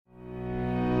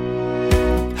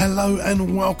Hello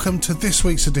and welcome to this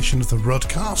week's edition of the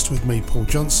Rodcast with me, Paul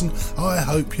Johnson. I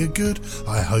hope you're good.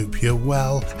 I hope you're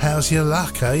well. How's your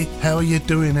luck, eh? How are you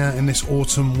doing out in this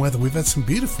autumn weather? We've had some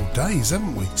beautiful days,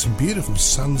 haven't we? Some beautiful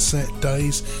sunset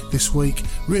days this week.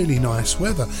 Really nice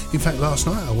weather. In fact, last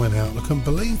night I went out and I couldn't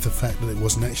believe the fact that it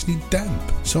wasn't actually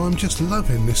damp. So I'm just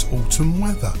loving this autumn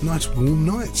weather. Nice warm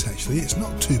nights, actually. It's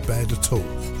not too bad at all.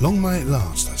 Long may it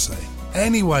last, I say.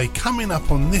 Anyway, coming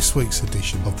up on this week's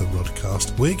edition of the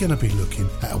Rodcast, we're going to be looking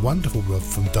at a wonderful rod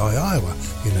from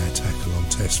Daiwa in our Tackle on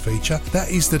Test feature. That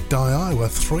is the Daiwa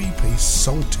 3-piece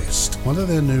Soltist. One of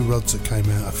their new rods that came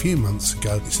out a few months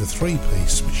ago. It's a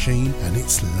 3-piece machine and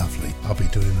it's lovely. I'll be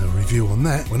doing a review on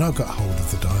that when I got hold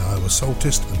of the Daiwa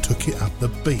Soltist and took it up the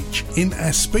beach. In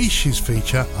our species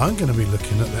feature, I'm going to be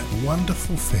looking at that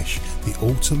wonderful fish, the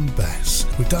autumn bass.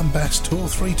 We've done bass 2 or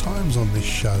 3 times on this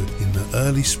show, in the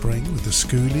early spring with the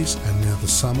schoolies, and now the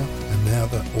summer, and now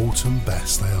the autumn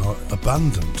bass. They are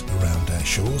abundant around our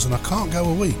shores, and I can't go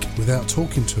a week without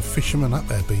talking to fishermen up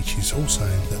our beaches all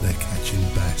saying that they're catching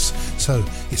bass. So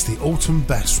it's the autumn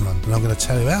bass run, and I'm going to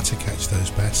tell you how to catch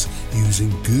those bass using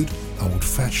good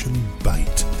old-fashioned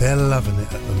bait. They're loving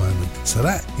it at the moment. So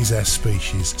that is our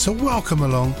species. So welcome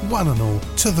along, one and all,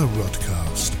 to the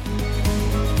Rodcast.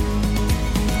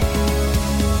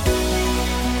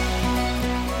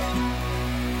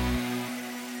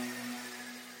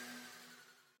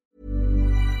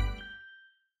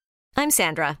 I'm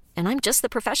Sandra, and I'm just the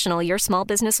professional your small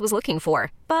business was looking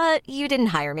for. But you didn't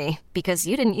hire me because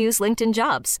you didn't use LinkedIn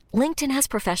Jobs. LinkedIn has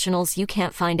professionals you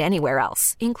can't find anywhere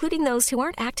else, including those who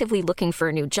aren't actively looking for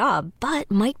a new job,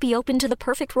 but might be open to the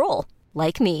perfect role,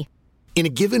 like me. In a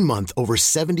given month, over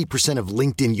 70% of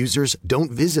LinkedIn users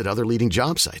don't visit other leading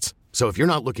job sites. So if you're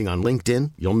not looking on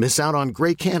LinkedIn, you'll miss out on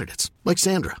great candidates, like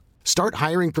Sandra. Start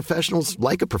hiring professionals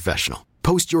like a professional.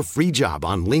 Post your free job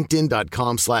on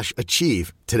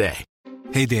linkedin.com/achieve today.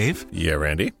 Hey, Dave. Yeah,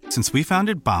 Randy. Since we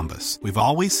founded Bombas, we've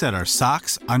always said our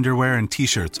socks, underwear, and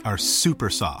T-shirts are super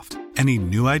soft. Any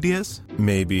new ideas?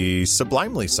 Maybe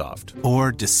sublimely soft.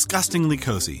 Or disgustingly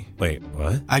cozy. Wait,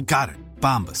 what? I got it.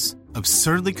 Bombas.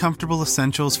 Absurdly comfortable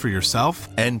essentials for yourself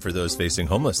and for those facing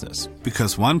homelessness.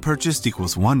 Because one purchased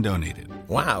equals one donated.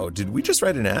 Wow, did we just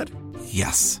write an ad?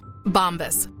 Yes.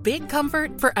 Bombas. Big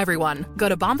comfort for everyone. Go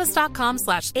to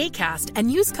bombas.com/ACAST and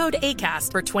use code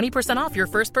ACAST for 20% off your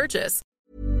first purchase.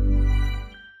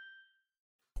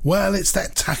 Well, it's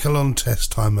that Tackle on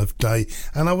Test time of day,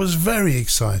 and I was very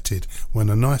excited when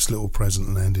a nice little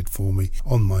present landed for me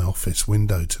on my office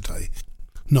window today.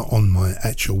 Not on my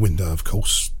actual window, of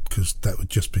course, because that would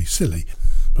just be silly,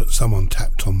 but someone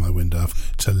tapped on my window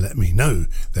to let me know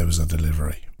there was a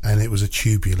delivery. And it was a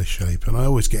tubular shape, and I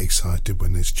always get excited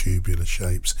when there's tubular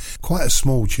shapes. Quite a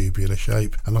small tubular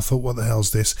shape, and I thought, what the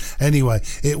hell's this? Anyway,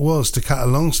 it was, to cut a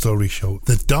long story short,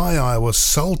 the Daiwa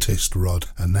Soltist rod,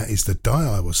 and that is the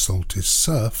Daiwa Soltist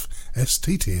Surf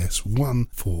STTS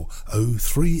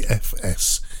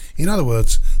 1403FS. In other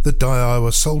words, the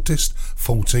Daiwa Soltist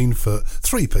 14-foot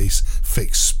 3-piece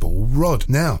fixed spool rod.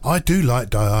 Now, I do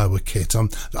like Daiwa kit. To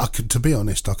be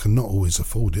honest, I cannot always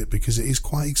afford it because it is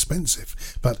quite expensive,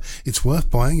 but it's worth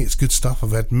buying. It's good stuff.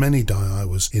 I've had many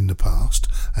Daiwas in the past,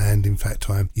 and in fact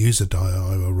I use a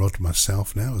Daiwa rod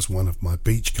myself now as one of my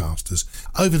beach casters.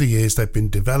 Over the years they've been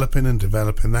developing and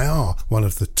developing. They are one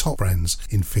of the top brands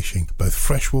in fishing, both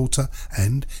freshwater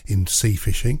and in sea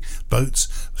fishing, boats,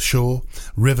 shore,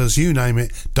 rivers, you name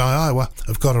it. Daiwa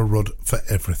have got a rod for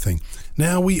everything.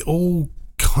 Now, we all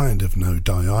kind of know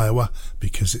Daiwa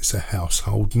because it's a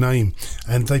household name,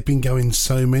 and they've been going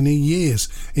so many years.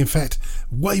 In fact,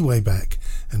 way back,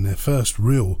 and their first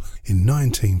reel in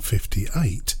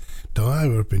 1958,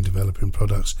 Daiwa have been developing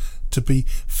products to be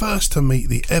first to meet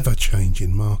the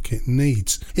ever-changing market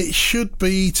needs. It should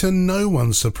be to no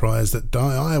one's surprise that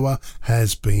Daiwa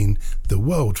has been the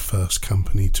world first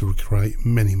company to create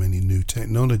many new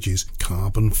technologies.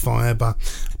 Carbon fibre.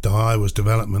 Daiwa's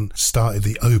development started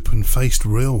the open-faced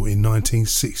reel in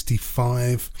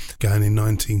 1965, going in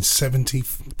 1970.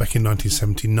 Back in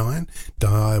 1979,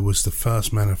 Daiwa was the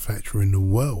first manufacturer in the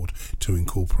world to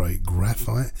incorporate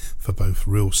graphite for both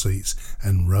reel seats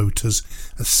and rotors.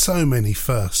 So many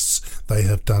firsts they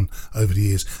have done over the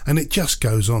years, and it just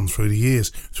goes on through the years.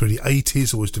 Through the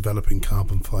 80s, I was developing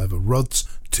carbon fibre rods,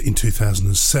 In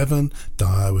 2007,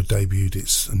 Daiwa debuted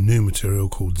its new material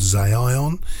called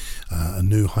Zaion, a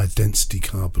new high-density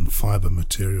carbon fibre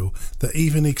material that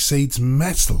even exceeds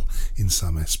metal in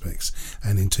some aspects.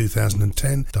 And in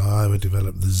 2010, Daiwa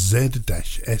developed the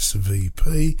Z-SVP,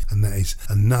 and that is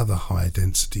another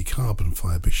high-density carbon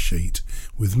fibre sheet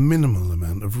with minimal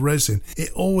amount of resin.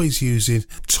 It always uses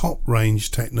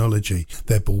top-range technology.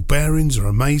 Their ball bearings are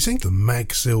amazing. The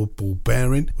MagSeal ball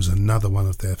bearing was another one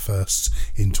of their firsts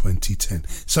in 2010.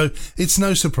 So it's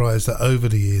no surprise that over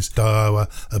the years, Daiwa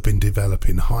have been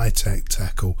developing high-tech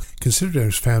tackle. Considering it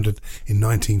was founded in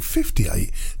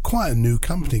 1958, quite a new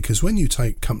company, because when you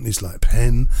take companies like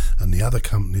Penn and the other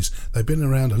companies, they've been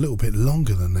around a little bit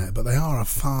longer than that, but they are a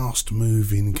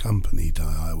fast-moving company,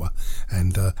 Daiwa,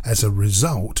 and as a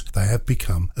result, they have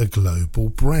become a global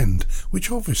brand,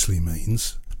 which obviously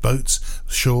means boats,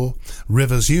 shore,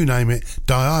 rivers, you name it,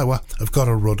 Daiwa have got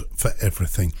a rod for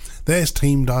everything. There's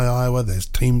Team Daiwa, there's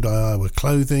Team Daiwa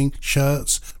clothing,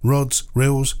 shirts, rods,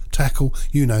 reels, tackle,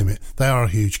 you name it. They are a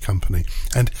huge company.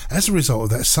 And as a result of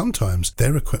that, sometimes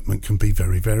their equipment can be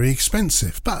very, very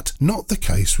expensive. But not the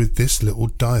case with this little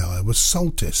Daiwa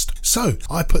Saltist. So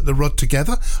I put the rod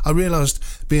together. I realised,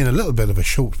 being a little bit of a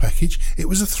short package, it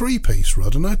was a 3-piece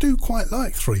rod, and I do quite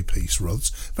like 3-piece rods.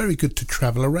 Very good to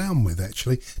travel around with,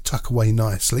 actually. Tuck away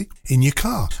nicely in your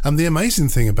car. And the amazing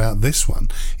thing about this one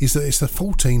is that it's a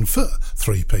 14-foot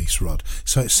 3-piece rod,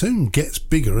 so it soon gets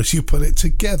bigger as you put it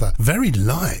together. Very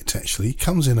light, actually.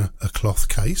 Comes in a cloth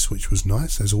case, which was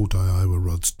nice, as all Daiwa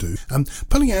rods do.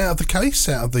 Pulling it out of the case,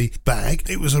 out of the bag,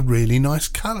 it was a really nice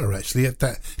colour, actually. It had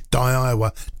that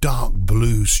Daiwa dark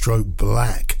blue stroke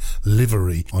black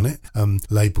livery on it,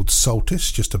 labelled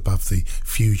Saltist just above the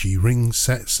Fuji ring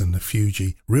sets and the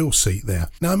Fuji reel seat there.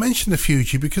 Now I mentioned the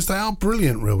Fuji because they are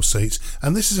brilliant reel seats,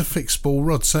 and this is a fixed ball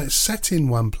rod, so it's set in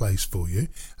one place for you,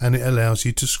 and it allows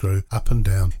you to screw up and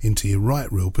down into your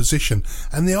right reel position.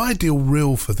 And the ideal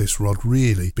reel for this rod,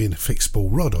 really, being a fixed ball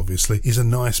rod obviously, is a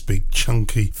nice big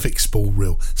chunky fixed ball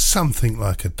reel, something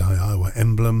like a Daiwa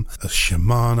Emblem, a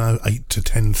Shimano 8 to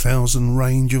 10,000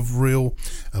 range of reel,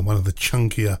 and one of the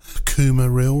chunkier Kuma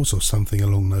reels or something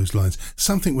along those lines.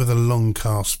 Something with a long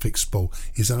cast fixed ball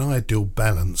is an ideal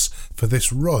balance for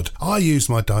this rod. I used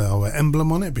my Daiwa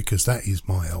Emblem on it because that is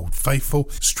my old faithful.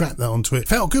 Strapped that onto it.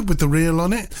 Felt good with the reel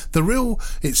on it. The reel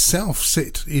itself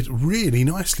sit it really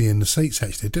nicely in the seats,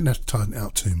 actually. I didn't have to tighten it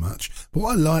out too much. But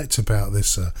what I liked about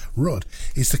this rod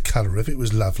is the colour of it.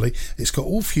 Was lovely. It's got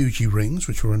all Fuji rings,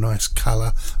 which were a nice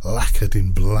colour, lacquered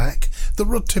in black. The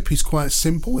rod tip is quite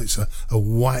simple. It's a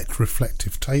white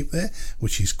reflective tape there,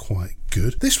 which is quite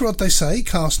good. This rod, they say,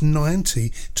 casts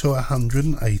 90 to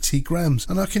 180 grams,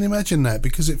 and I can imagine that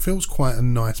because it feels quite a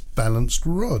nice balanced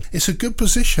rod. It's a good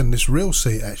position, this reel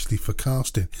seat, actually, for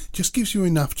casting. Just gives you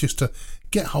enough just to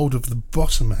get hold of the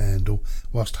bottom handle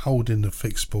whilst holding the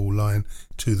fixed ball line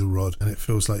to the rod, and it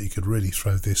feels like you could really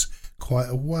throw this quite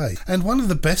a way. And one of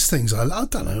the best things, I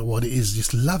don't know what it is,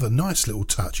 just love a nice little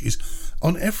touch, is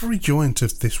on every joint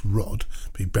of this rod,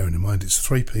 bearing in mind it's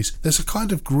a 3-piece, there's a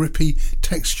kind of grippy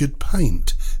textured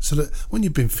paint, so that when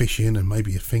you've been fishing and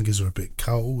maybe your fingers are a bit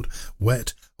cold,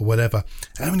 wet or whatever,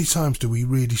 how many times do we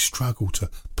really struggle to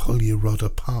pull your rod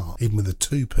apart, even with a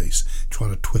 2-piece,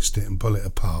 trying to twist it and pull it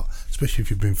apart, especially if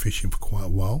you've been fishing for quite a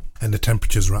while and the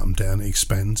temperatures are up and down, it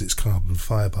expands, it's carbon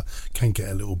fibre, can get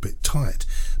a little bit tight.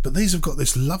 But these have got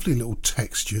this lovely little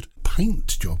textured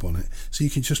paint job on it, so you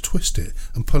can just twist it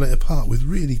and pull it apart with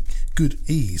really good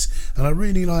ease, and I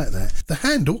really like that. The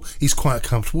handle is quite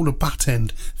comfortable. The butt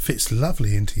end fits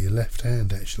lovely into your left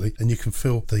hand, actually, and you can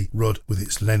feel the rod with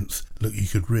its length. Look, you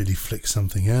could really flick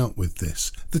something out with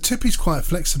this. The tip is quite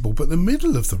flexible, but the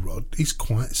middle of the rod is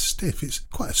quite stiff. It's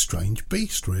quite a strange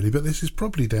beast, really, but this is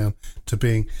probably down to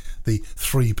being the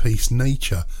 3-piece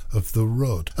nature of the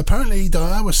rod. Apparently,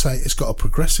 Daiwa say it's got a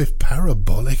progressive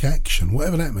parabolic action,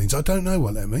 whatever that means. I don't know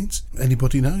what that means.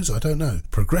 Anybody knows? I don't know.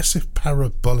 Progressive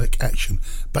parabolic action.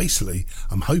 Basically,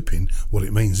 I'm hoping what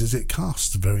it means is it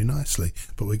casts very nicely,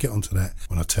 but we'll get onto that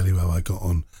when I tell you how I got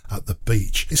on at the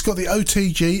beach. It's got the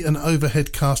OTG and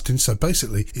overhead casting, so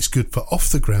basically it's good for off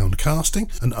the ground casting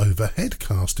and overhead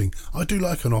casting. I do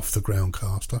like an off the ground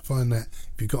cast. I find that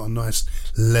if you've got a nice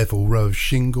level row of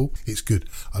shingle, it's good.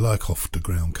 I like off the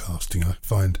ground casting. I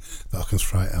find that I can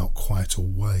throw it out quite a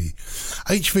way.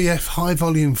 HVF high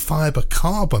volume fibre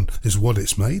carbon is what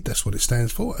it's made. That's what it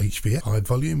stands for, HVF, high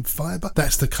volume fibre.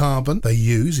 That's the carbon they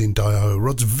use in Daiwa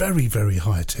rods. Very, very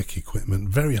high-tech equipment,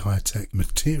 very high-tech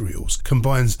materials.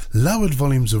 Combines lowered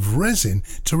volumes of resin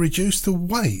to reduce the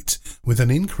weight with an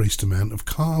increased amount of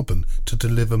carbon to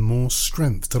deliver more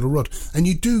strength to the rod. And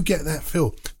you do get that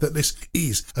feel that this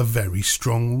is a very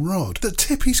strong rod. The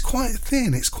tip is quite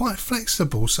thin, it's quite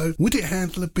flexible, so would it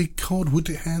handle a big cod? Would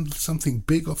it handle something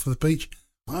big off of the beach?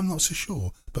 I'm not so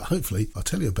sure, but hopefully I'll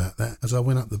tell you about that as I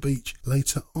went up the beach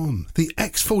later on. The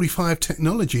X45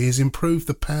 technology has improved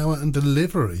the power and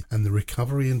delivery and the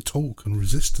recovery and torque and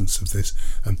resistance of this.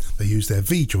 They use their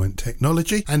V-joint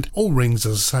technology, and all rings,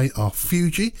 as I say, are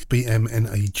Fuji,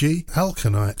 BMNAG,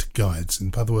 Alkanite guides.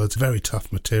 In other words, very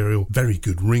tough material, very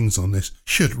good rings on this.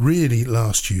 Should really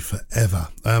last you forever.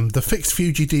 The fixed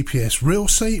Fuji DPS reel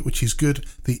seat, which is good.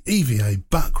 The EVA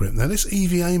butt grip. Now this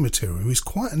EVA material is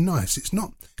quite nice.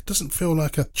 It doesn't feel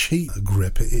like a cheap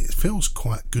grip. It feels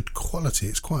quite good quality.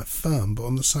 It's quite firm, but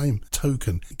on the same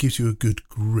token, it gives you a good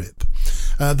grip.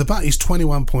 The butt is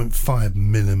 21.5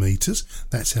 millimeters.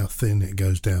 That's how thin it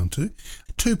goes down to.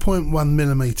 2.1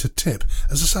 millimeter tip.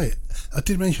 As I say, I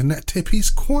did mention that tip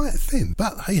is quite thin,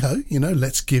 but hey ho,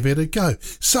 let's give it a go.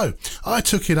 So I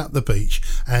took it up the beach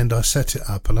and I set it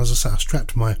up, and as I say, I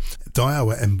strapped my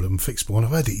Daiwa emblem fixed one.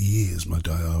 I've had it years, my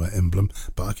Daiwa emblem,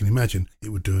 but I can imagine it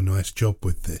would do a nice job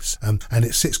with this. And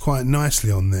it sits quite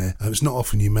nicely on there. It's not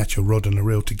often you match a rod and a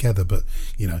reel together, but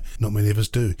not many of us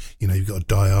do. You've got a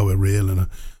Daiwa reel and a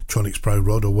Tronics Pro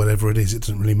rod or whatever it is, it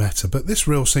doesn't really matter. But this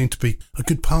reel seemed to be a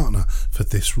good partner for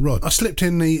this rod. I slipped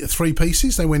in the 3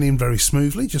 pieces. They went in very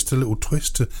smoothly, just a little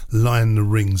twist to line the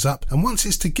rings up. And once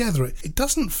it's together, it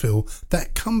doesn't feel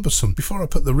that cumbersome. Before I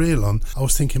put the reel on, I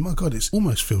was thinking, my God, it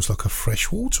almost feels like a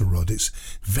freshwater rod. It's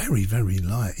very, very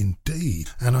light indeed.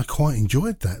 And I quite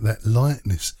enjoyed that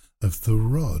lightness of the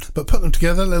rod. But put them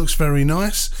together, it looks very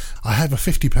nice. I have a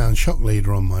 50-pound shock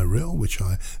leader on my reel, which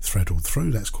I thread all through.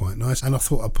 That's quite nice. And I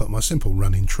thought I'd put my simple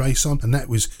running trace on, and that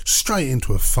was straight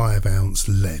into a 5-ounce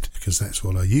lead, because that's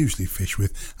what I usually fish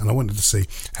with. And I wanted to see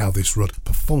how this rod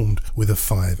performed with a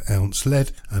 5-ounce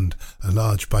lead and a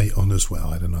large bait on as well.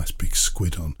 I had a nice big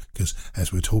squid on, because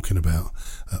as we're talking about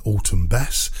autumn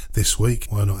bass this week,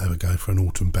 why not have a go for an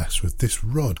autumn bass with this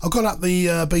rod? I got up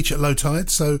the beach at low tide,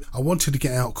 so I wanted to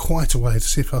get out quite a way to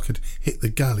see if I could hit the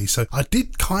gully. So I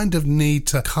did kind of need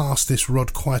to cast this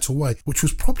rod quite a way, which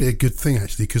was probably a good thing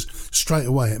actually, because straight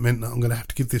away it meant that I'm going to have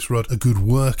to give this rod a good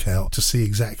workout to see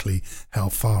exactly how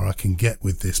far I can get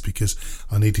with this, because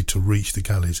I needed to reach the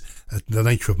gullies. The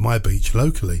nature of my beach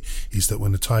locally is that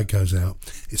when the tide goes out,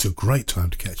 it's a great time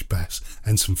to catch bass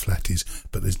and some flatties,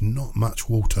 but there's not much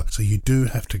water, so you do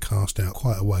have to cast out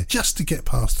quite a way just to get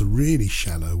past the really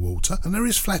shallow water. And there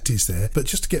is flatties there, but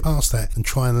just to get past that and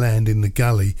try and land in the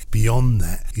gully beyond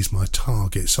that is my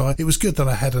target. So it was good that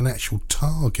I had an actual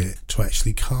target to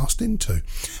actually cast into.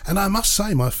 And I must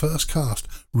say, my first cast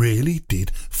really did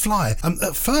fly.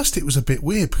 At first it was a bit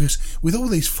weird, because with all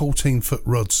these 14-foot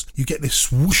rods, you get this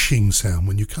swooshing sound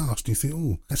when you cast, and you think,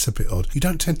 oh, that's a bit odd. You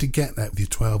don't tend to get that with your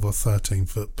 12 or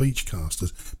 13-foot beach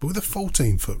casters, but with a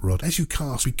 14-foot rod, as you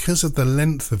cast, because of the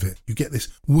length of it, you get this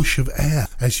whoosh of air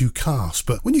as you cast.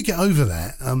 But when you get over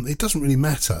that, it doesn't really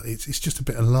matter. It's just a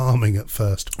bit alarming at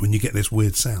first when you get this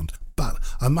weird sound. But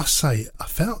I must say, I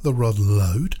felt the rod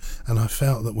load, and I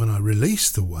felt that when I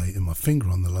released the weight and my finger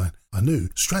on the line, I knew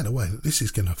straight away that this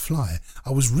is going to fly.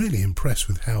 I was really impressed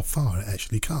with how far it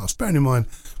actually cast. Bearing in mind,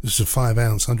 this is a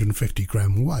 5-ounce,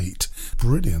 150-gram weight.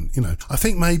 Brilliant, I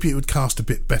think maybe it would cast a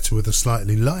bit better with a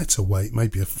slightly lighter weight,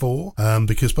 maybe a 4,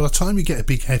 because by the time you get a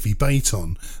big heavy bait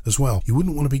on as well, you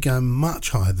wouldn't want to be going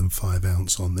much higher than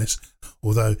 5-ounce on this,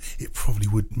 although it probably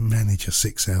would manage a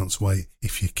 6-ounce weight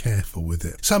if you're careful with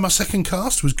it. So my second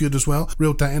cast was good as well.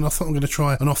 Reeled that in. I thought I'm going to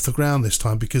try an off the ground this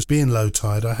time, because being low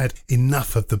tide, I had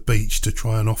enough of the beach to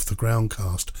try an off the ground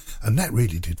cast, and that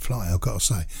really did fly. I've got to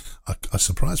say, I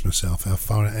surprised myself how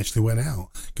far it actually went out,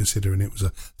 considering it was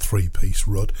a 3-piece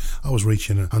rod. I was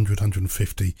reaching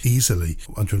 150 easily,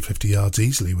 150 yards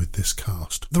easily with this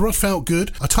cast. The rod felt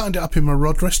good. I tightened it up in my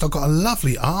rod rest. I got a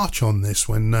lovely arch on this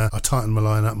when I tightened my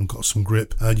line up and got some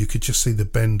grip. You could just see the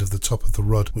bend of the top of the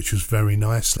rod, which was very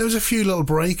nice. There was a few little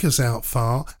breakers out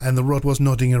far, and the rod was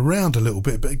nodding around a little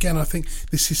bit, but again, I think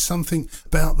this is something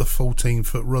about the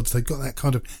 14-foot rods. They've got that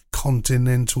kind of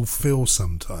continental feel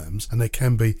sometimes, and they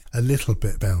can be a little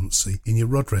bit bouncy in your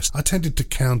rod rest. I tended to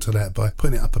counter that by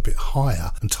putting it up a bit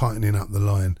higher and tightening up the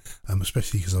line,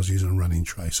 especially because I was using a running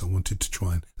tray, so I wanted to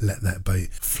try and let that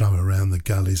bait flow around the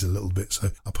gullies a little bit,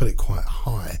 so I put it quite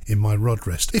high in my rod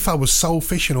rest. If I was sole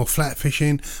fishing or flat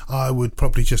fishing, I would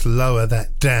probably just lower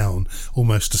that down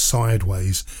almost a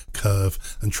sideways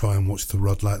curve and try and watch the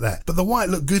rod like that. But the white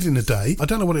looked good in the day. I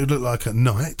don't know what it would look like at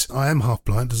night. I am half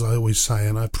blind, as I always say,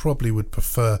 and I probably would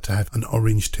prefer to have an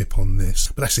orange tip on this,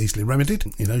 but that's easily remedied.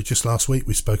 You know, just last week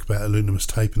we spoke about aluminous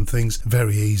tape and things.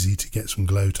 Very easy to get some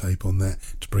glow tape on that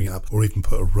to bring it up, or even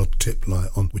put a rod tip light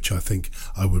on, which I think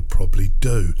I would probably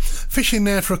do. Fishing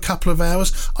there for a couple of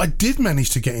hours, I did manage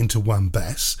to get into one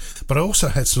bass, but I also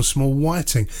had some small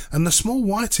whiting, and the small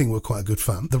whiting were quite good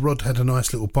fun. The rod had a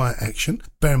nice little bite action.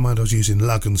 Bear in mind I was using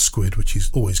lug and squid, which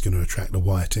is always going to attract the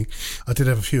whiting. I did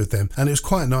have a few of them, and it was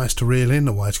quite nice to reel in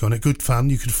the whiting on it. Good fun.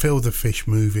 You could feel the fish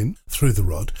moving through the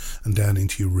rod and down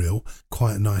into your reel.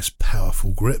 Quite nice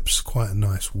powerful grips, quite a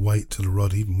nice weight to the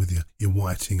rod even with your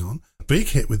whiting on. Big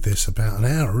hit with this about an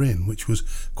hour in, which was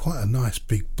quite a nice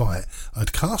big bite.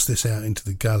 I'd cast this out into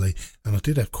the gully and I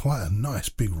did have quite a nice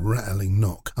big rattling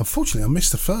knock. Unfortunately, I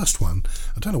missed the first one.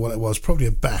 I don't know what it was, probably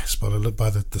a bass by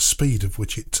the speed of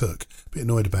which it took. A bit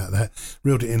annoyed about that.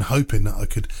 Reeled it in hoping that I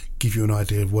could give you an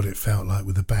idea of what it felt like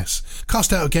with a bass.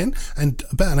 Cast out again, and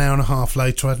about an hour and a half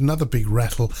later I had another big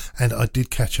rattle and I did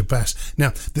catch a bass.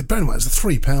 Now, bear in mind, it's a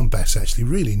 3-pound bass actually,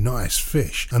 really nice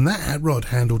fish, and that rod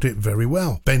handled it very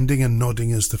well, bending and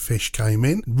nodding as the fish came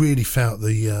in. Really felt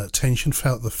the tension,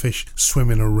 felt the fish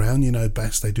swimming around. You know,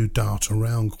 bass, they do dart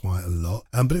around quite a lot,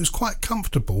 but it was quite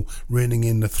comfortable reeling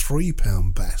in the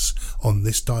 3-pound bass on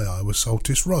this Daiwa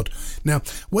Saltis rod. Now,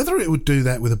 whether it would do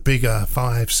that with a bigger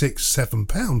 5, 6,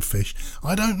 7-pound fish,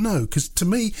 I don't know, because to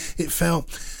me it felt,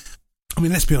 I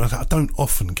mean, let's be honest, I don't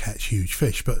often catch huge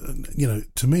fish, but, you know,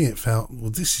 to me it felt,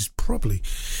 well, this is probably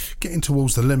getting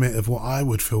towards the limit of what I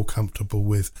would feel comfortable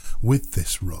with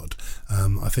this rod.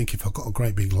 I think if I've got a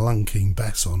great big lunking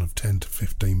bass on of 10 to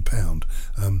 15 pound,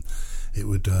 it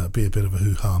would be a bit of a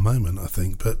hoo-ha moment, I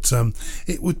think, but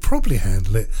it would probably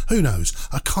handle it. Who knows?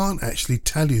 I can't actually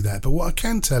tell you that, but what I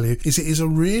can tell you is it is a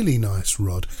really nice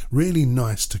rod, really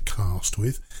nice to cast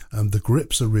with. The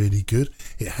grips are really good.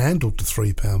 It handled the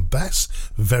 3-pound bass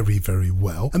very, very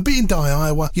well. And being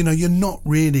Daiwa, you know, you're not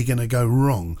really going to go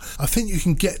wrong. I think you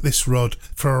can get this rod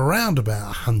for around about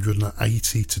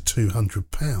 180 to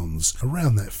 200 pounds,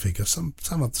 around that figure. Some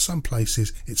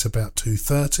places it's about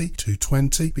 230,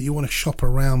 220, but you want to shop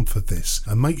around for this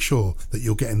and make sure that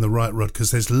you're getting the right rod,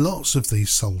 because there's lots of these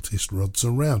Saltis rods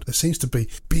around. There seems to be a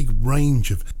big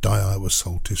range of Daiwa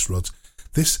Saltis rods.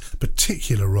 This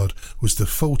particular rod was the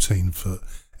 14-foot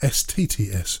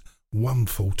STTS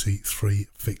 143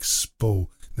 fixed spool.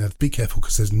 Now be careful,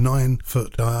 because there's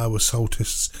 9-foot Daiwa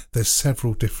Saltis. There's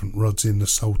several different rods in the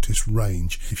Saltis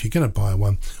range. If you're going to buy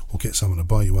one, or get someone to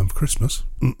buy you one for Christmas,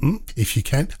 if you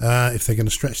can, if they're going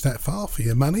to stretch that far for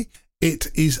your money, it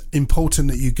is important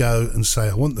that you go and say,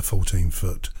 I want the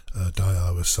 14-foot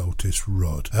Daiwa Saltis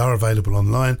rod. They are available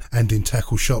online and in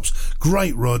tackle shops.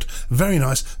 Great rod, very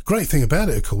nice. Great thing about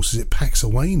it, of course, is it packs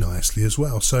away nicely as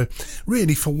well. So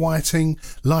really, for whiting,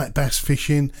 light bass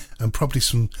fishing, and probably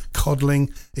some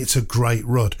coddling, it's a great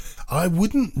rod. I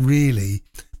wouldn't really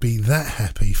be that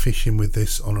happy fishing with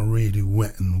this on a really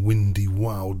wet and windy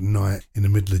wild night in the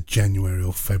middle of January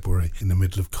or February, in the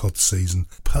middle of cod season.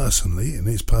 Personally, and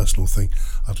it's a personal thing,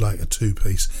 I'd like a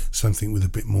 2-piece, something with a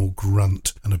bit more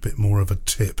grunt and a bit more of a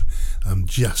tip,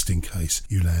 just in case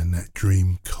you land that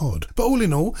dream cod. But all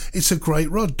in all, it's a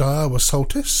great rod. Daiwa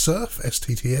Saltis Surf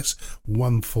STTS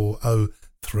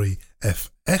 143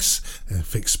 FS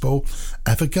fixed spool.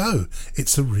 Have a go.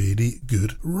 It's a really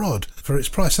good rod for its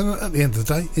price, and at the end of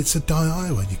the day, it's a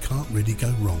Daiwa. You can't really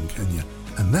go wrong, can you?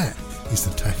 And that is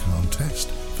the Tackle On test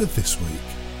for this week.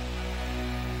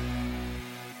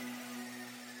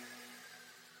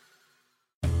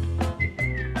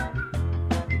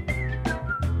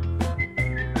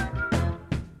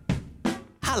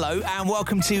 Hello and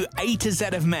welcome to A to Z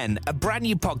of Men, a brand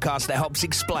new podcast that helps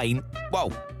explain,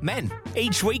 well, men.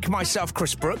 Each week, myself,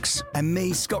 Chris Brooks, and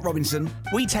me, Scott Robinson,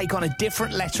 we take on a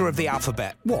different letter of the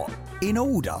alphabet. What? In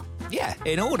order? Yeah,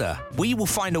 in order. We will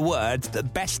find a word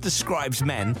that best describes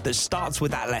men that starts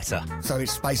with that letter. So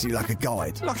it's basically like a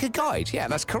guide? Like a guide, yeah,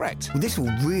 that's correct. Well, this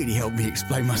will really help me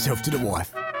explain myself to the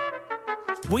wife.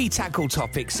 We tackle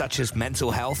topics such as mental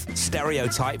health,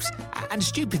 stereotypes, and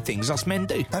stupid things us men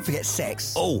do. Don't forget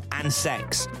sex. Oh, and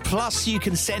sex. Plus, you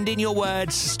can send in your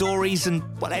words, stories, and,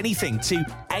 well, anything to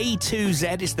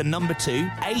A2Z is the number 2,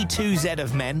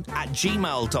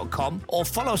 A2Zofmen@gmail.com, or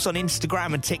follow us on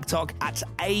Instagram and TikTok at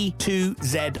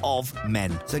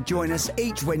A2Zofmen. So join us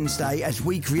each Wednesday as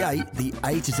we create the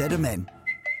A to Z of Men.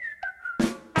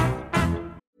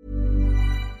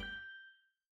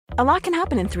 A lot can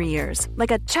happen in 3 years,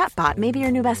 like a chatbot may be your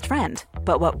new best friend.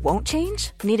 But what won't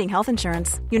change? Needing health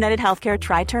insurance. United Healthcare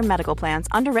Tri-Term Medical Plans,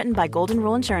 underwritten by Golden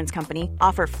Rule Insurance Company,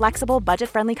 offer flexible,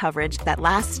 budget-friendly coverage that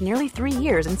lasts nearly 3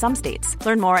 years in some states.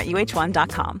 Learn more at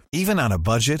uh1.com. Even on a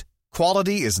budget,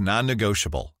 quality is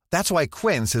non-negotiable. That's why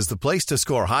Quince is the place to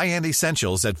score high-end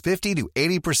essentials at 50 to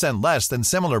 80% less than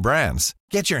similar brands.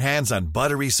 Get your hands on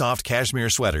buttery soft cashmere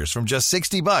sweaters from just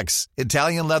 $60,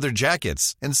 Italian leather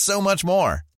jackets, and so much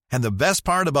more. And the best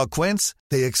part about Quince,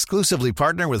 they exclusively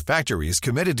partner with factories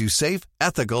committed to safe,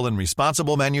 ethical, and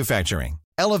responsible manufacturing.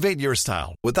 Elevate your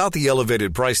style without the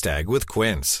elevated price tag with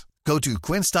Quince. Go to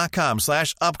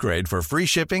quince.com/upgrade for free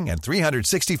shipping and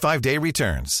 365-day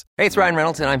returns. Hey, it's Ryan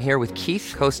Reynolds, and I'm here with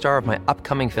Keith, co-star of my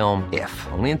upcoming film, If,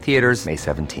 only in theaters May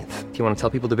 17th. Do you want to tell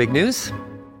people the big news?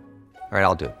 All right,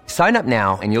 I'll do it. Sign up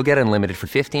now and you'll get unlimited for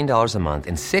 $15 a month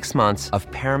and 6 months of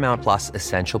Paramount Plus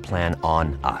Essential Plan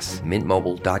on us.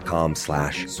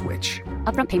 MintMobile.com/switch.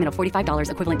 Upfront payment of $45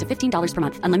 equivalent to $15 per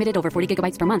month. Unlimited over 40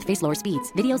 gigabytes per month. Face lower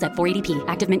speeds. Videos at 480p.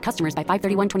 Active Mint customers by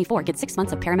 531.24 get 6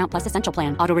 months of Paramount Plus Essential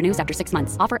Plan. Auto renews after 6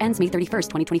 months. Offer ends May 31st,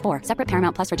 2024. Separate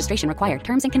Paramount Plus registration required.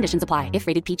 Terms and conditions apply if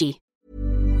rated PG.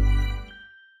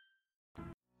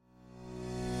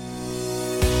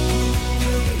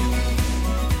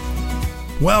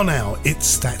 Well, now,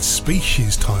 it's that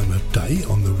species time of day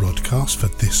on the Rodcast for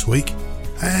this week.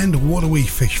 And what do we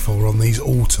fish for on these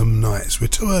autumn nights? We're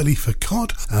too early for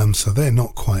cod, so they're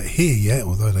not quite here yet,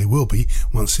 although they will be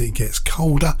once it gets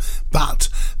colder. But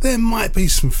there might be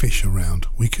some fish around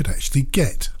we could actually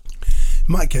get.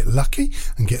 Might get lucky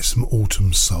and get some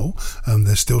autumn sole.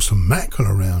 There's still some mackerel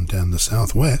around down the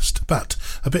southwest, but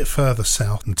a bit further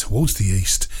south and towards the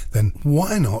east, then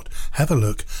why not have a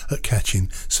look at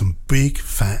catching some big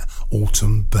fat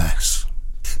autumn bass?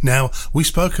 Now, we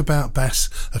spoke about bass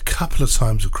a couple of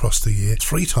times across the year,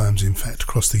 3 times in fact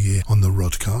across the year on the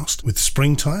Rodcast, with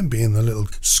springtime being the little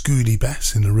schooly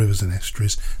bass in the rivers and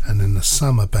estuaries, and then the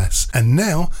summer bass. And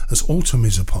now, as autumn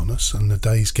is upon us and the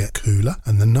days get cooler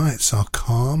and the nights are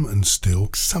calm and still,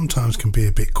 sometimes can be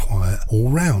a bit quiet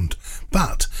all round.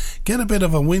 But get a bit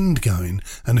of a wind going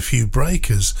and a few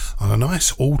breakers on a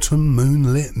nice autumn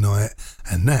moonlit night,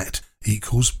 and that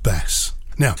equals bass.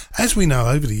 Now, as we know,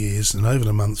 over the years and over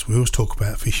the months, we always talk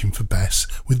about fishing for bass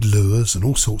with lures and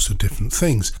all sorts of different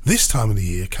things. This time of the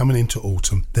year, coming into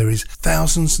autumn, there is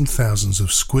thousands and thousands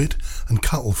of squid and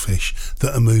cuttlefish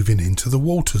that are moving into the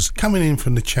waters, coming in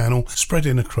from the channel,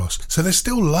 spreading across. So there's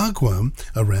still lugworm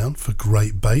around for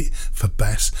great bait for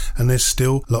bass, and there's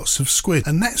still lots of squid.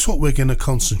 And that's what we're going to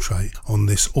concentrate on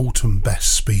this autumn bass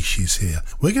species here.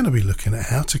 We're going to be looking at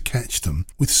how to catch them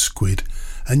with squid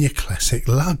and your classic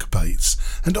lug baits.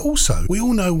 And also, we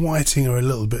all know whiting are a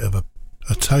little bit of a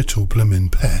total blooming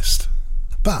pest.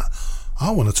 But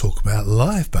I want to talk about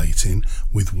live baiting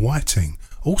with whiting,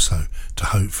 also to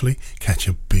hopefully catch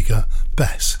a bigger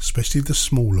bass, especially the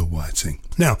smaller whiting.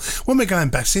 Now, when we're going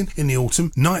bassing in the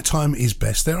autumn, nighttime is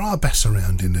best. There are bass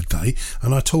around in the day,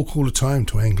 and I talk all the time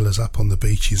to anglers up on the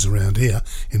beaches around here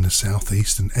in the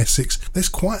southeast and Essex. There's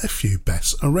quite a few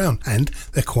bass around, and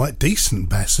they're quite decent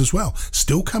bass as well.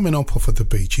 Still coming up off of the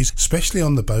beaches, especially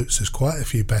on the boats. There's quite a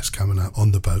few bass coming up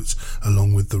on the boats,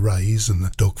 along with the rays and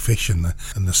the dogfish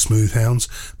and the smooth hounds.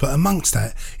 But amongst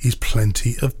that is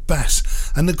plenty of bass.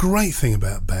 And the great thing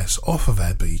about bass off of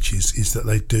our beaches is that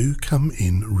they do come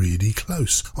in really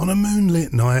close. On a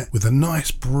moonlit night with a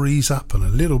nice breeze up and a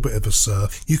little bit of a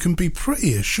surf, you can be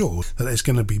pretty assured that there's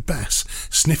going to be bass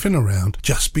sniffing around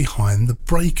just behind the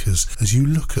breakers as you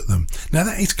look at them. Now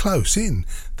that is close in.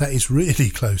 That is really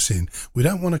close in. We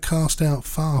don't want to cast out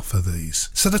far for these.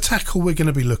 So the tackle we're going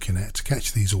to be looking at to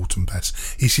catch these autumn bass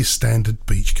is your standard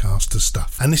beach caster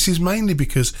stuff. And this is mainly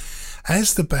because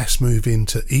as the bass move in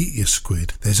to eat your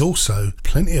squid, there's also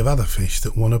plenty of other fish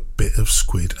that want a bit of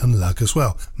squid and lug as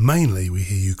well. Mainly, we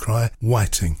hear you cry,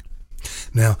 whiting.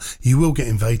 Now, you will get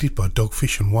invaded by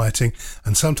dogfish and whiting,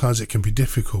 and sometimes it can be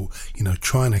difficult,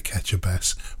 trying to catch a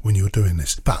bass when you're doing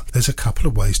this. But there's a couple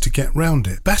of ways to get round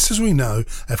it. Bass, as we know,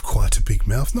 have quite a big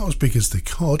mouth, not as big as the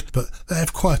cod, but they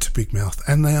have quite a big mouth,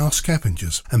 and they are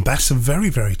scavengers. And bass are very,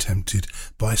 very tempted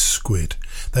by squid.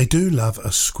 They do love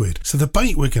a squid. So the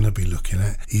bait we're going to be looking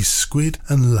at is squid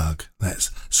and lug.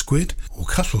 That's squid or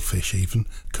cuttlefish even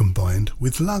combined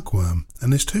with lugworm.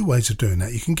 And there's two ways of doing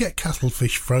that. You can get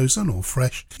cuttlefish frozen or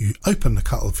fresh. You open the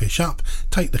cuttlefish up,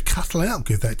 take the cuttle out,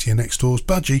 give that to your next door's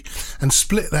budgie, and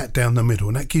split that down the middle,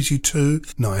 and that gives you two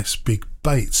nice big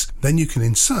baits. Then you can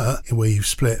insert, where you've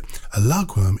split, a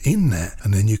lugworm in that,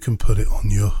 and then you can put it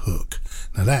on your hook.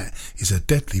 Now that is a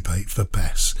deadly bait for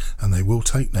bass, and they will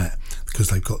take that because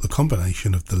they've got the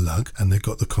combination of the lug and they've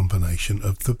got the combination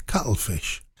of the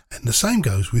cuttlefish. And the same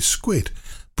goes with squid.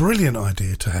 Brilliant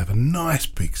idea to have a nice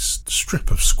big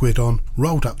strip of squid on,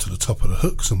 rolled up to the top of the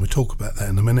hooks, and we'll talk about that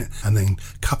in a minute, and then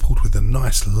coupled with a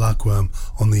nice lugworm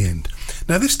on the end.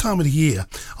 Now this time of the year,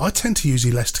 I tend to use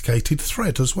elasticated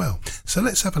thread as well. So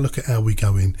let's have a look at how we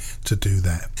go in to do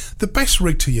that. The best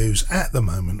rig to use at the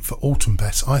moment for autumn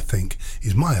bass, I think,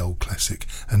 is my old classic,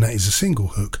 and that is a single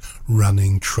hook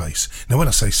running trace. Now when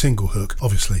I say single hook,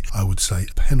 obviously I would say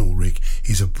a Pennell rig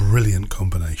is a brilliant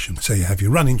combination. So you have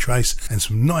your running trace and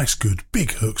some nice good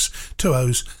big hooks,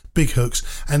 2/0s, big hooks,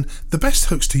 and the best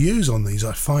hooks to use on these,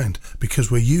 I find,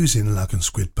 because we're using lug and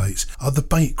squid baits, are the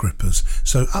bait grippers.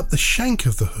 So up the shank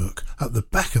of the hook, up the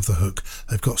back of the hook,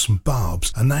 they've got some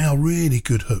barbs, and they are really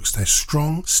good hooks. They're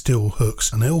strong steel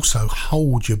hooks, and they also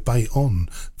hold your bait on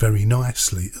very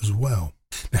nicely as well.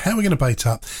 Now how we're going to bait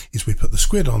up is we put the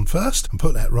squid on first and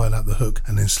put that right up the hook,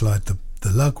 and then slide the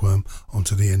lugworm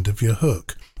onto the end of your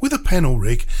hook. With a Pennell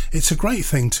rig, it's a great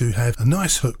thing to have a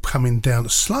nice hook coming down, a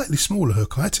slightly smaller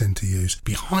hook I tend to use,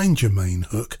 behind your main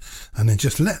hook, and then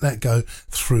just let that go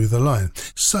through the line.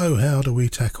 So how do we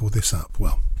tackle this up?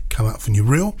 Well, come up from your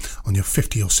reel on your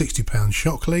 50 or 60 pound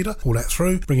shock leader, pull that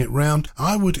through, bring it round.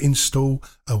 I would install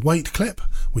a weight clip,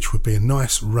 which would be a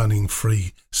nice running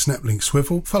free snap link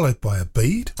swivel, followed by a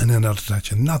bead, and then I'd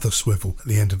attach another swivel at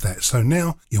the end of that. So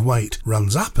now your weight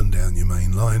runs up and down your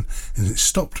main line, and it's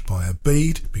stopped by a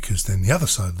bead, because then the other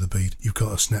side of the bead you've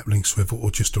got a snap link swivel,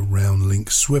 or just a round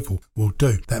link swivel will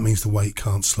do. That means the weight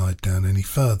can't slide down any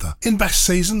further. In bass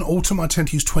season, autumn, I tend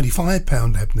to use 25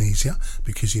 pound Abnesia,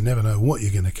 because you never know what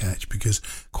you're going to catch, because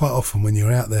quite often when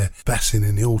you're out there bassing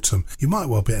in the autumn, you might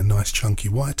well get a nice chunky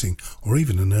whiting or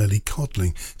even an early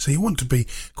codling. So you want to be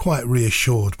quite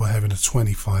reassured by having a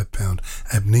 25 pound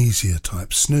Abnesia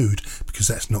type snood, because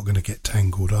that's not going to get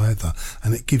tangled either,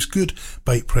 and it gives good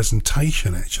bait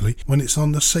presentation actually when it's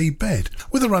on the sea bed.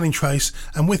 With a running trace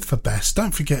and with for bass,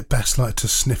 don't forget bass like to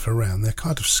sniff around. They're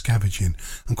kind of scavenging,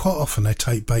 and quite often they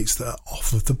take baits that are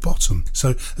off of the bottom.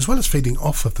 So as well as feeding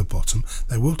off of the bottom,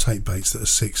 they will take baits that are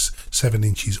 6-7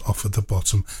 inches off of the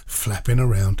bottom, flapping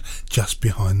around just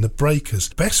behind the breakers.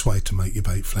 Best way to make your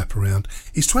bait flap around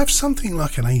is to have something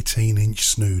like an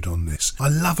 18-inch snood on this. I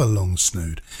love a long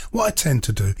snood. What I tend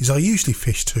to do is I usually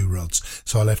fish two rods,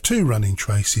 so I'll have two running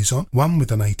traces on, one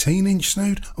with an 18-inch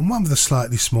snood and one with a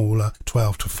slightly smaller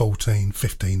 12 to 14,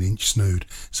 15-inch snood,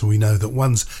 so we know that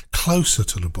one's closer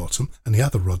to the bottom and the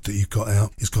other rod that you've got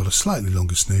out has got a slightly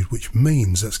longer snood, which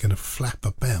means that's going to flap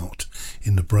about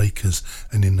in the breakers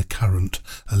and in the current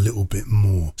a little bit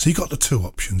more. So you've got the two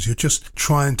options. You're just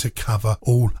trying to cover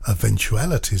all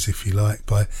eventualities, if you like,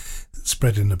 by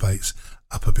spreading the baits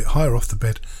up a bit higher off the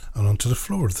bed and onto the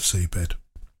floor of the seabed.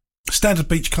 Standard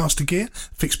beach caster gear,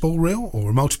 fixed ball reel or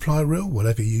a multiplier reel,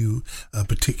 whatever you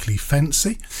particularly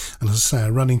fancy, and as I say,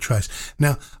 a running trace.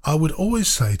 Now, I would always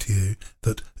say to you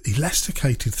that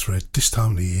elasticated thread this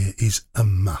time of the year is a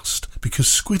must, because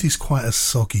squid is quite a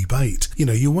soggy bait. You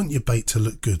know, you want your bait to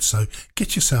look good, so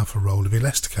get yourself a roll of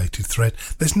elasticated thread.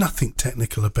 There's nothing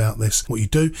technical about this. What you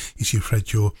do is you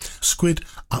thread your squid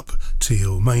up to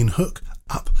your main hook,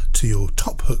 up to your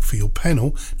top hook for your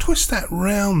Pennell, twist that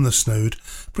round the snood,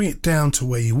 bring it down to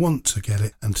where you want to get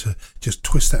it, and to just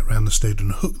twist that round the snood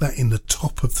and hook that in the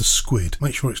top of the squid.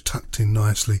 Make sure it's tucked in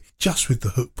nicely, just with the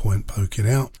hook point poking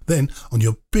out. Then on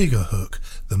your bigger hook,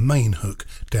 the main hook,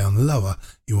 down lower,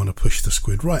 you want to push the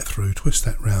squid right through, twist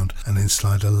that round, and then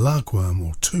slide a lugworm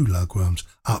or two lugworms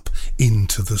up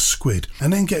into the squid,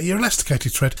 and then get your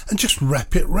elasticated thread and just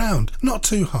wrap it round. Not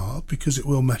too hard, because it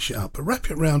will mash it up, but wrap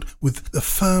it round with the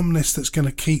firmness that's going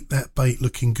to keep that bait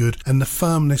looking good, and the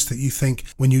firmness that you think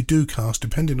when you do cast,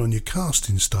 depending on your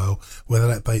casting style, whether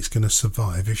that bait's going to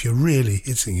survive. If you're really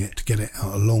hitting it to get it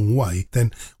out a long way,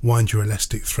 then wind your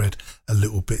elastic thread a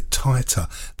little bit tighter.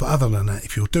 But other than that,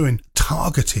 if you're doing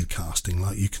targeted casting,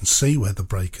 like you can see where the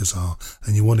breakers are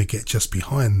and you want to get just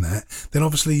behind that, then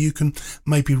obviously you can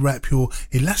maybe maybe wrap your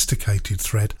elasticated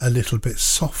thread a little bit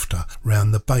softer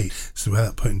round the bait, so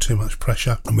without putting too much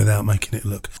pressure and without making it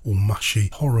look all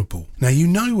mushy, horrible. Now you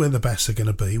know where the bass are going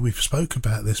to be. We've spoke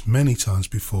about this many times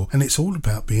before, and it's all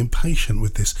about being patient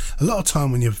with this. A lot of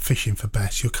time when you're fishing for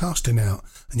bass, you're casting out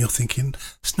and you're thinking,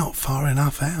 it's not far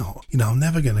enough out. You know, I'm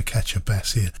never going to catch a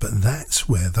bass here. But that's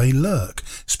where they lurk,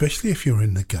 especially if you're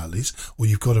in the gullies or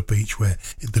you've got a beach where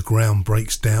the ground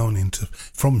breaks down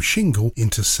from shingle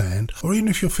into sand, or even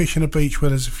if you're fishing a beach where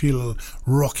there's a few little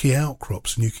rocky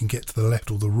outcrops and you can get to the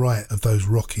left or the right of those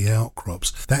rocky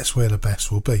outcrops. That's where the bass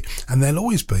will be, and they'll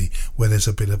always be where there's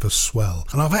a bit of a swell.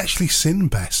 And I've actually seen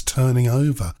bass turning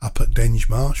over up at Denge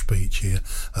Marsh Beach here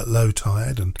at low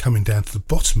tide and coming down to the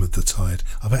bottom of the tide.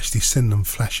 I've actually seen them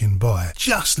flashing by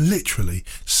just literally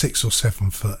 6 or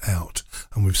 7 foot out,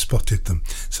 and we've spotted them.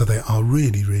 So they are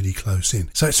really, really close in.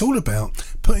 So it's all about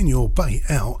putting your bait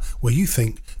out where you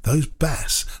think those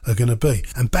bass are going to be.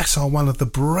 And bass are one of the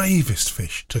bravest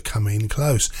fish to come in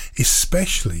close,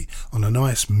 especially on a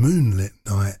nice moonlit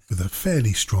night with a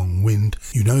fairly strong wind.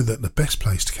 You know that the best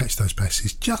place to catch those bass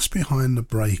is just behind the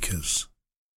breakers.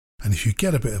 And if you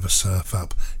get a bit of a surf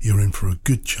up, you're in for a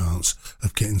good chance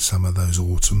of getting some of those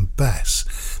autumn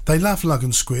bass. They love lug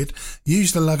and squid.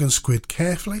 Use the lug and squid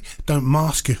carefully. Don't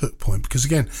mask your hook point, because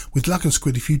again, with lug and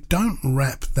squid, if you don't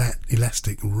wrap that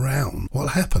elastic round, what'll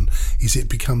happen is it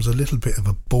becomes a little bit of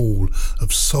a ball of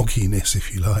sogginess,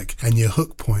 if you like, and your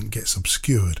hook point gets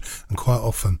obscured. And quite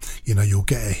often, you know, you'll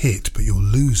get a hit, but you'll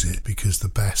lose it because the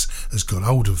bass has got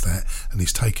hold of that and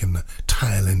he's taken the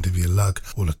tail end of your lug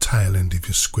or the tail end of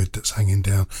your squid that's hanging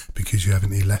down because you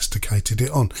haven't elasticated it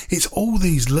on. It's all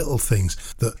these little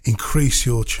things that increase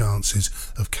your chances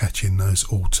of catching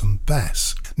those autumn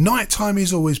bass. Nighttime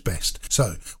is always best.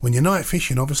 So when you're night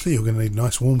fishing, obviously you're going to need a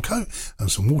nice warm coat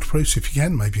and some waterproofs if you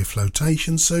can, maybe a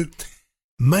flotation suit.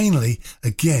 Mainly,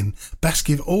 again, bass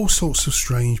give all sorts of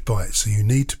strange bites, so you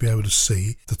need to be able to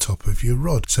see the top of your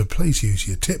rod. So please use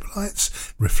your tip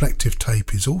lights. Reflective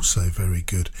tape is also very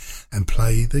good, and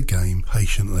play the game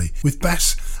patiently. With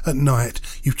bass at night,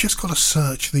 you've just got to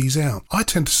search these out. I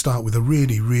tend to start with a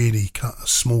really, really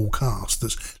small cast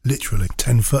that's literally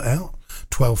 10 foot out.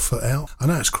 12 foot out. I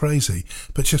know it's crazy,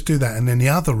 but just do that, and then the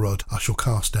other rod I shall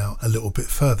cast out a little bit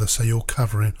further so you're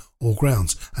covering all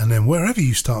grounds. And then wherever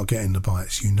you start getting the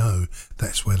bites, you know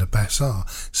that's where the bass are.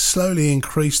 Slowly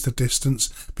increase the distance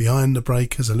behind the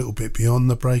breakers, a little bit beyond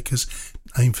the breakers.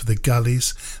 Aim for the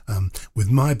gullies.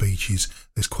 With my beaches,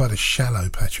 there's quite a shallow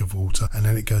patch of water, and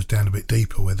then it goes down a bit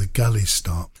deeper where the gullies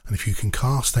start. And if you can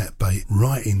cast that bait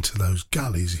right into those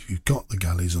gullies, if you've got the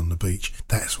gullies on the beach,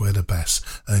 that's where the bass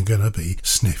are going to be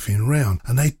sniffing round.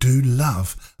 And they do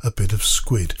love a bit of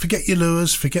squid. Forget your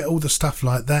lures, forget all the stuff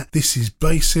like that. This is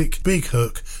basic, big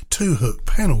hook, 2-hook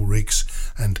pennel rigs,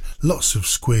 and lots of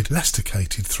squid,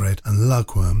 elasticated thread and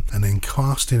lugworm, and then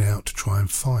casting out to try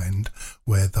and find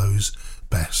where those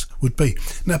bass would be.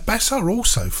 Now, bass are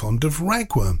also fond of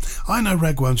ragworm. I know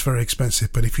ragworm's very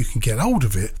expensive, but if you can get hold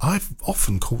of it, I've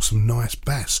often caught some nice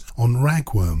bass on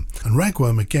ragworm. And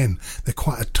ragworm, again, they're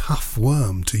quite a tough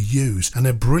worm to use, and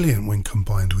they're brilliant when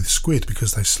combined with squid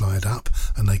because they slide up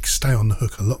and they stay on the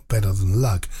hook a lot better than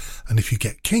lug. And if you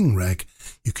get king rag,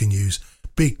 you can use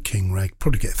big king rag,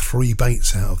 probably get 3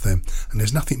 baits out of them, and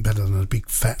there's nothing better than a big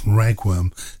fat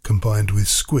ragworm combined with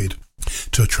squid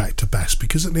to attract a bass,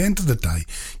 because at the end of the day,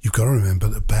 you've got to remember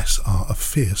that bass are a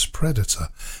fierce predator.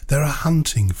 They're a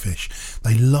hunting fish.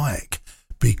 They like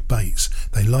big baits.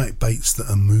 They like baits that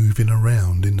are moving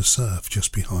around in the surf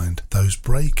just behind those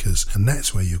breakers, and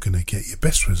that's where you're going to get your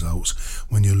best results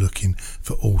when you're looking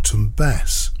for autumn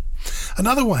bass.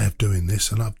 Another way of doing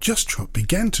this, and I've just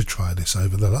began to try this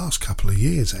over the last couple of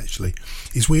years actually,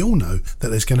 is we all know that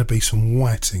there's going to be some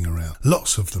whiting around.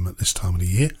 Lots of them at this time of the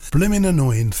year. Blimmin'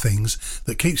 annoying things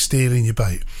that keep stealing your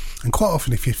bait. And quite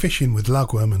often if you're fishing with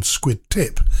lugworm and squid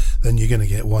tip, then you're going to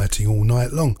get whiting all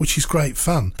night long, which is great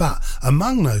fun. But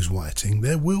among those whiting,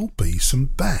 there will be some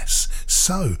bass.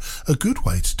 So a good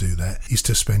way to do that is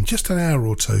to spend just an hour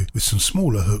or two with some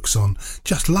smaller hooks on,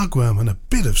 just lugworm and a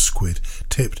bit of squid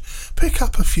tipped. Pick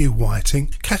up a few whiting,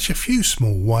 catch a few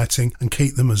small whiting and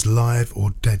keep them as live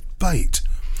or dead bait.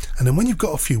 And then when you've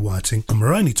got a few whiting, and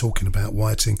we're only talking about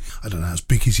whiting, I don't know, as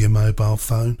big as your mobile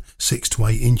phone, 6 to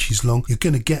 8 inches long, you're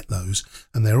going to get those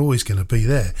and they're always going to be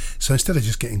there. So instead of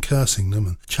just cursing them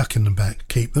and chucking them back,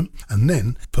 keep them, and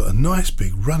then put a nice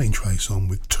big running trace on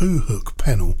with 2-hook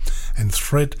pennel and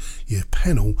thread your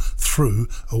pennel through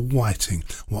a whiting.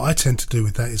 What I tend to do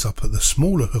with that is I put the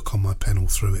smaller hook on my pennel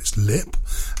through its lip,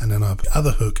 and then I put the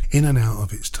other hook in and out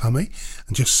of its tummy,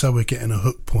 and just so we're getting a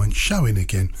hook point showing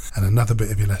again and another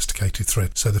bit of elastic elasticated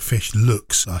thread, so the fish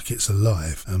looks like it's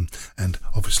alive. And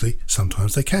obviously,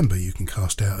 sometimes they can be. You can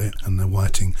cast out it and the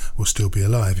whiting will still be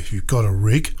alive. If you've got a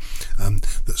rig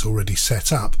that's already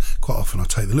set up, quite often I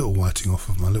take the little whiting off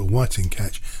of my little whiting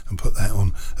catch and put that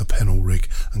on a Pennell rig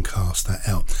and cast that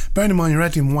out. Bearing in mind you're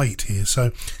adding weight here,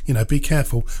 so be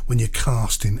careful when you're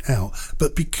casting out.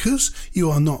 But because you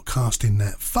are not casting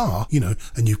that far,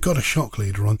 and you've got a shock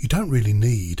leader on, you don't really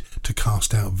need to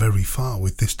cast out very far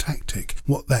with this tactic.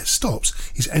 What that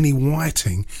stops is any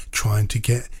whiting trying to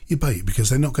get your bait, because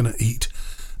they're not going to eat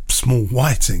small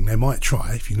whiting. They might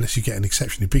try, unless you get an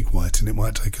exceptionally big whiting, it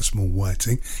might take a small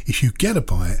whiting. If you get a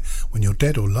bite when you're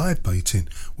dead or live baiting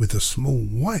with a small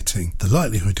whiting, the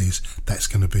likelihood is that's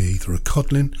going to be either a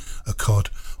codlin, a cod,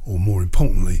 or more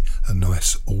importantly, a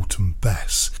nice autumn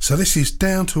bass. So this is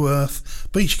down to earth,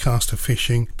 beach caster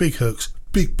fishing, big hooks,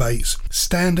 big baits,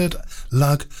 standard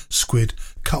lug, squid,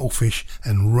 cuttlefish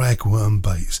and ragworm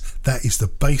baits. That is the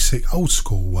basic old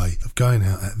school way of going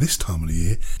out at this time of the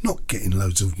year, not getting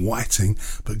loads of whiting,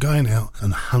 but going out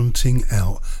and hunting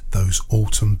out those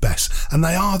autumn bass. And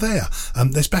they are there.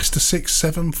 There's bass to 6,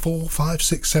 7, 4, 5,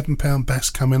 6, 7 pound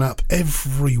bass coming up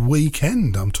every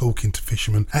weekend. I'm talking to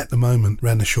fishermen at the moment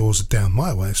round the shores down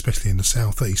my way, especially in the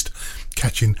southeast,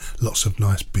 catching lots of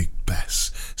nice big bass.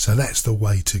 So that's the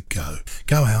way to go.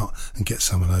 Go out and get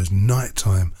some of those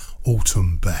nighttime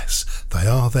autumn bass. They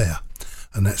are there,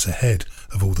 and that's ahead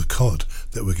of all the cod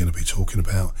that we're going to be talking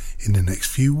about in the next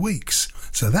few weeks.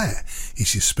 So that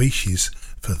is your species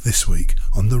for this week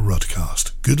on the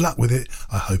Rodcast. Good luck with it.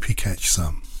 I hope you catch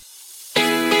some.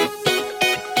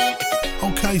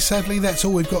 Okay, sadly that's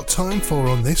all we've got time for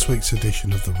on this week's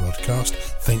edition of the Rodcast.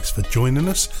 Thanks for joining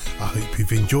us. I hope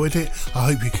you've enjoyed it.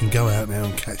 I hope you can go out now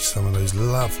and catch some of those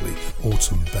lovely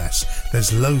autumn bass.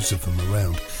 There's loads of them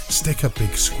around. Stick a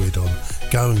big squid on.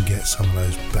 Go and get some of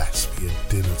those bass for your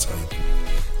dinner table.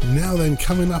 Now then,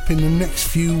 coming up in the next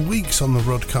few weeks on the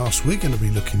Rodcast, we're going to be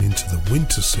looking into the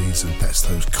winter season. That's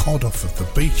those cod off of the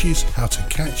beaches, how to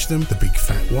catch them, the big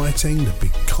fat whiting, the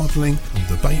big codling, and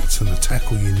the baits and the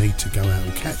tackle you need to go out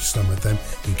and catch some of them,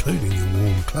 including your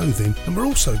warm clothing. And we're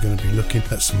also going to be looking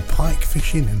at some pike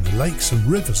fishing in the lakes and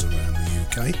rivers around the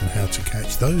UK and how to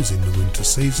catch those in the winter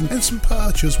season, and some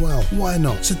perch as well. Why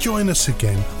not? So join us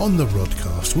again on the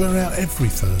Rodcast. We're out every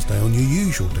Thursday on your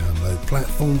usual download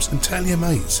platforms, and tell your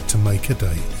mates to make a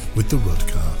day with the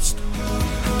Rodcast.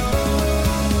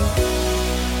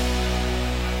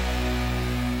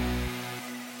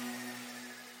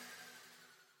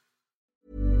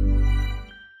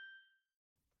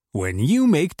 When you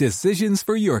make decisions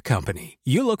for your company,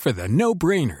 you look for the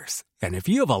no-brainers. And if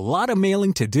you have a lot of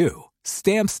mailing to do,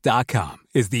 Stamps.com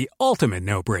is the ultimate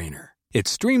no-brainer. It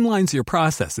streamlines your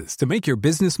processes to make your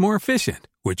business more efficient,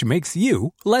 which makes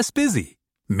you less busy.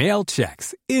 Mail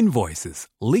checks, invoices,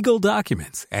 legal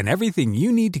documents, and everything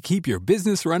you need to keep your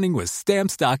business running with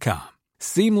Stamps.com.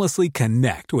 Seamlessly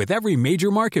connect with every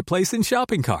major marketplace and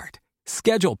shopping cart.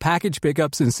 Schedule package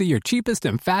pickups and see your cheapest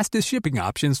and fastest shipping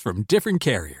options from different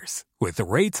carriers, with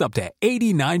rates up to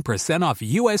 89% off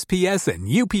USPS and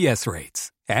UPS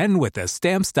rates. And with the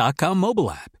Stamps.com mobile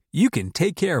app, you can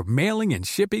take care of mailing and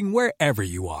shipping wherever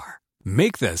you are.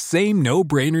 Make the same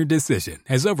no-brainer decision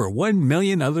as over 1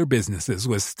 million other businesses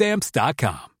with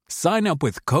Stamps.com. Sign up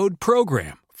with code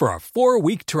PROGRAM for a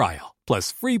 4-week trial,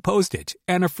 plus free postage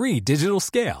and a free digital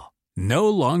scale. No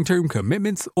long-term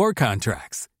commitments or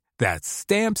contracts. That's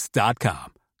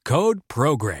Stamps.com. Code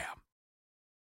PROGRAM.